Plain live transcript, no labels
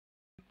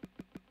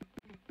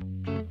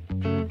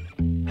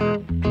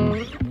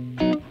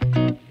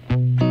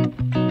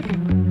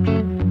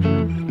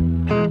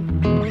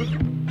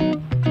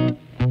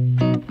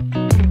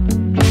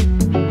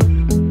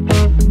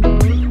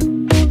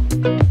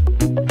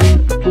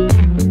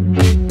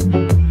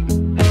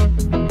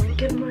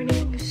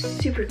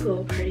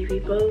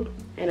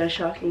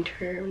shocking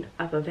turn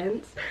of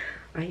events.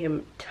 I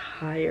am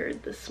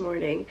tired this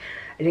morning.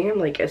 I think I'm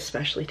like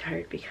especially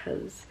tired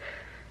because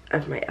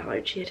of my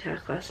allergy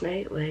attack last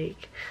night.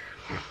 Like,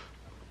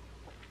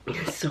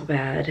 it's so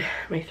bad.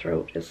 My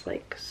throat is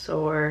like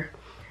sore.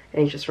 I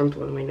think just from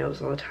blowing my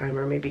nose all the time,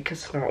 or maybe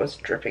because snot was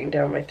dripping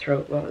down my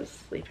throat while I was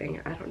sleeping.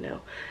 I don't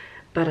know.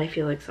 But I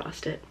feel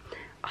exhausted.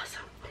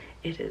 Awesome.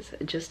 It is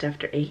just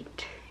after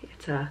 8.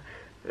 It's a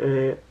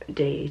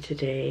day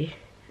today.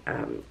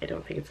 I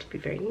don't think it's gonna be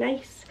very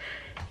nice.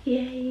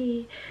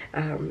 Yay!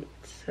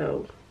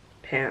 So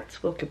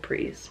pants, wool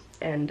capris,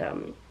 and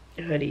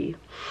hoodie.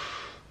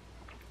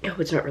 Oh,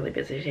 it's not really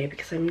busy today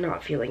because I'm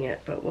not feeling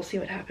it, but we'll see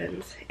what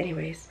happens.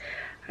 Anyways,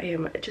 I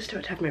am just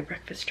about to have my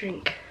breakfast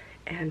drink,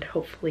 and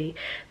hopefully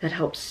that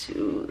helps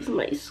soothe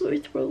my sore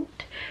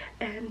throat,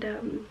 and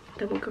then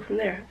we'll go from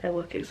there. I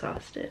look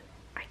exhausted.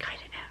 I kind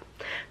of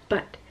am.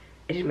 But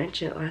I didn't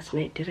mention it last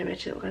night. Did I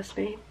mention it last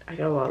night? I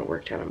got a lot of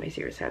work done on my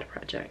Zero Santa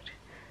project.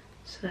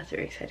 So that's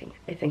very exciting.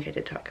 I think I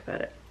did talk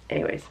about it.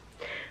 Anyways,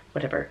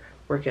 whatever.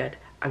 We're good.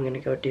 I'm gonna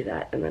go do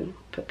that and then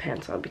put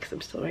pants on because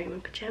I'm still wearing my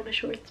pajama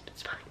shorts, but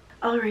it's fine.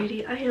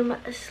 Alrighty, I am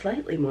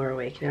slightly more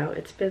awake now.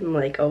 It's been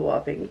like a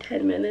whopping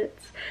 10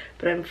 minutes,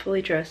 but I'm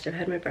fully dressed. I've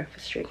had my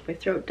breakfast drink. My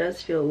throat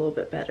does feel a little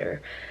bit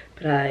better,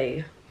 but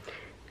I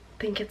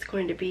think it's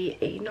going to be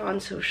a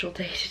non-social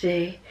day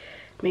today.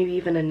 Maybe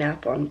even a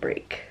nap on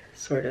break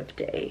sort of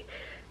day.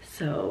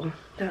 So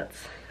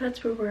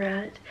that's where we're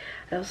at.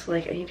 I also I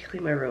need to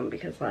clean my room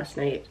because last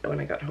night when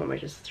I got home I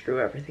just threw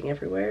everything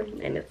everywhere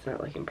and it's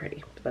not looking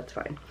pretty, but that's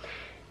fine.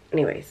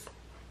 Anyways,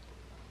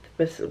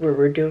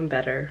 we're doing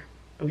better.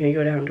 I'm gonna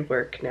go down to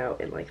work now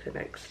in like the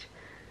next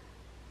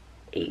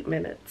 8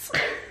 minutes.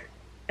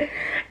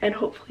 And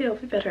hopefully I'll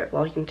be better at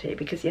vlogging today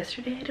because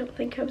yesterday I don't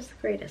think I was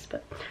the greatest,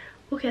 but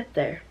we'll get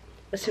there.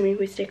 Assuming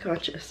we stay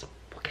conscious,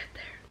 we'll get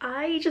there.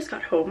 I just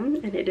got home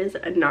and it is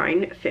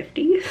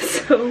 9:50,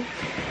 so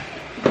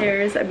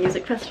there's a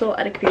music festival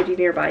at a community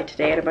nearby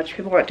today and a bunch of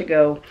people want to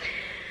go,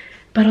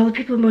 but all the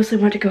people who mostly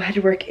want to go had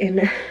to work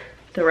in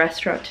the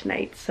restaurant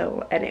tonight.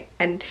 So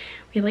and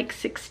we had like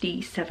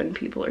 67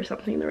 people or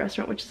something in the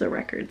restaurant, which is a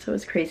record, so it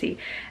was crazy.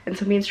 And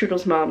so me and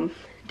Strudel's mom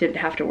didn't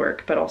have to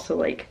work, but also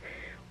like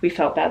we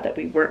felt bad that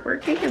we weren't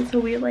working, and so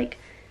we like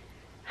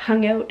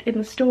hung out in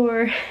the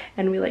store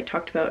and we like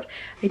talked about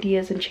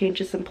ideas and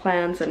changes and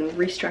plans and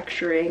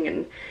restructuring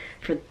and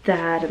for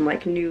that and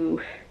like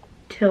new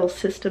till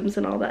systems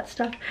and all that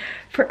stuff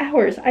for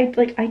hours. I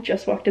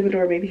just walked in the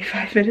door maybe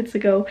 5 minutes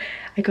ago.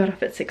 I got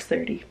off at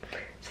 6:30,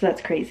 so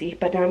that's crazy.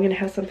 But now I'm gonna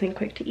have something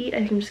quick to eat. I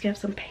think I'm just gonna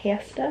have some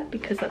pasta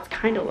because that's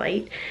kind of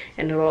light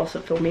and it'll also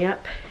fill me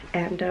up,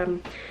 and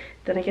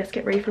then I guess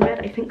get ready for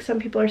bed. I think some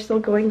people are still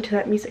going to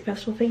that music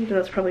festival thing, but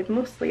that's probably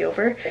mostly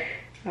over.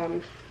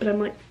 But I'm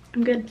like,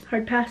 I'm good,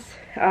 hard pass.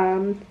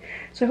 So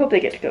I hope they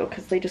get to go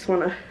because they just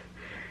want to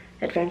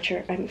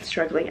adventure. I'm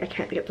struggling. I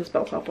can't get this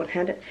belt off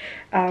one-handed.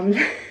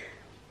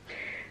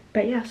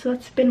 But yeah, so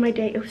that's been my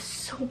day. It was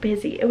so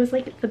busy. It was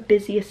like the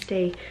busiest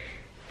day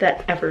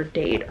that ever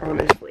dayed,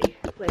 honestly.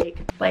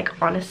 Like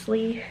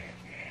honestly,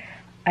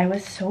 I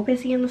was so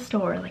busy in the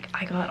store. Like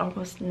I got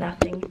almost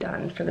nothing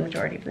done for the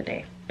majority of the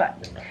day,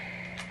 but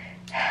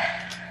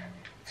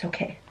it's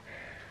okay.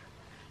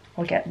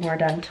 I'll get more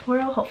done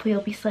tomorrow. Hopefully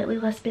it'll be slightly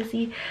less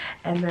busy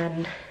and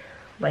then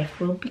life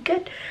will be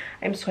good.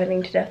 I'm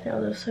sweating to death now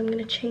though, so I'm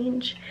gonna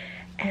change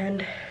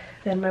and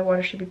then my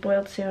water should be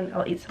boiled soon.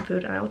 I'll eat some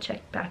food and I'll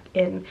check back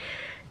in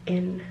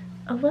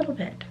a little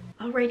bit.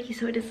 Alrighty,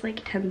 so it is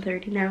like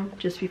 10:30 now,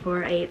 just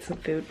before I ate some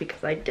food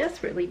because I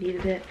desperately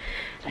needed it.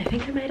 I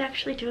think I might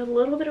actually do a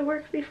little bit of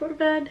work before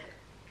bed.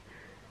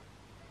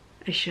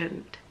 I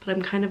shouldn't, but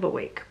I'm kind of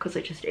awake because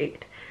I just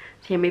ate.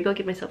 So yeah, maybe I'll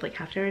give myself like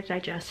half an hour to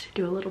digest,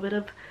 do a little bit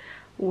of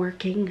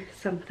working,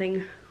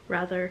 something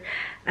rather,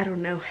 I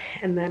don't know,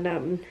 and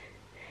then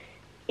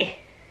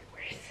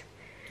where's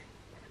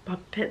bob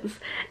pins,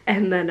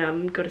 and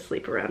then go to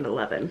sleep around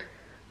 11.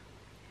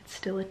 It's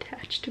still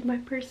attached to my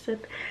person.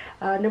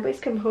 Nobody's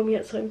come home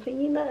yet, so I'm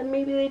thinking that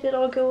maybe they did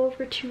all go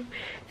over to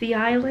the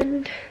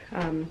island.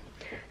 I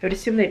would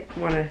assume they'd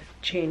want to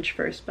change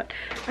first, but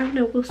I don't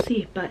know, we'll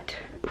see. But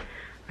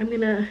I'm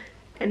gonna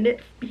end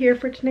it here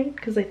for tonight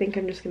because I think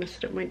I'm just gonna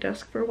sit at my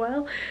desk for a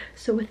while.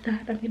 So with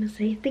that, I'm gonna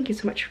say thank you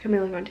so much for coming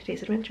along on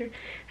today's adventure,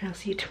 and I'll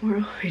see you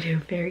tomorrow. We do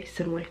very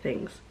similar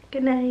things.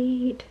 Good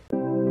night.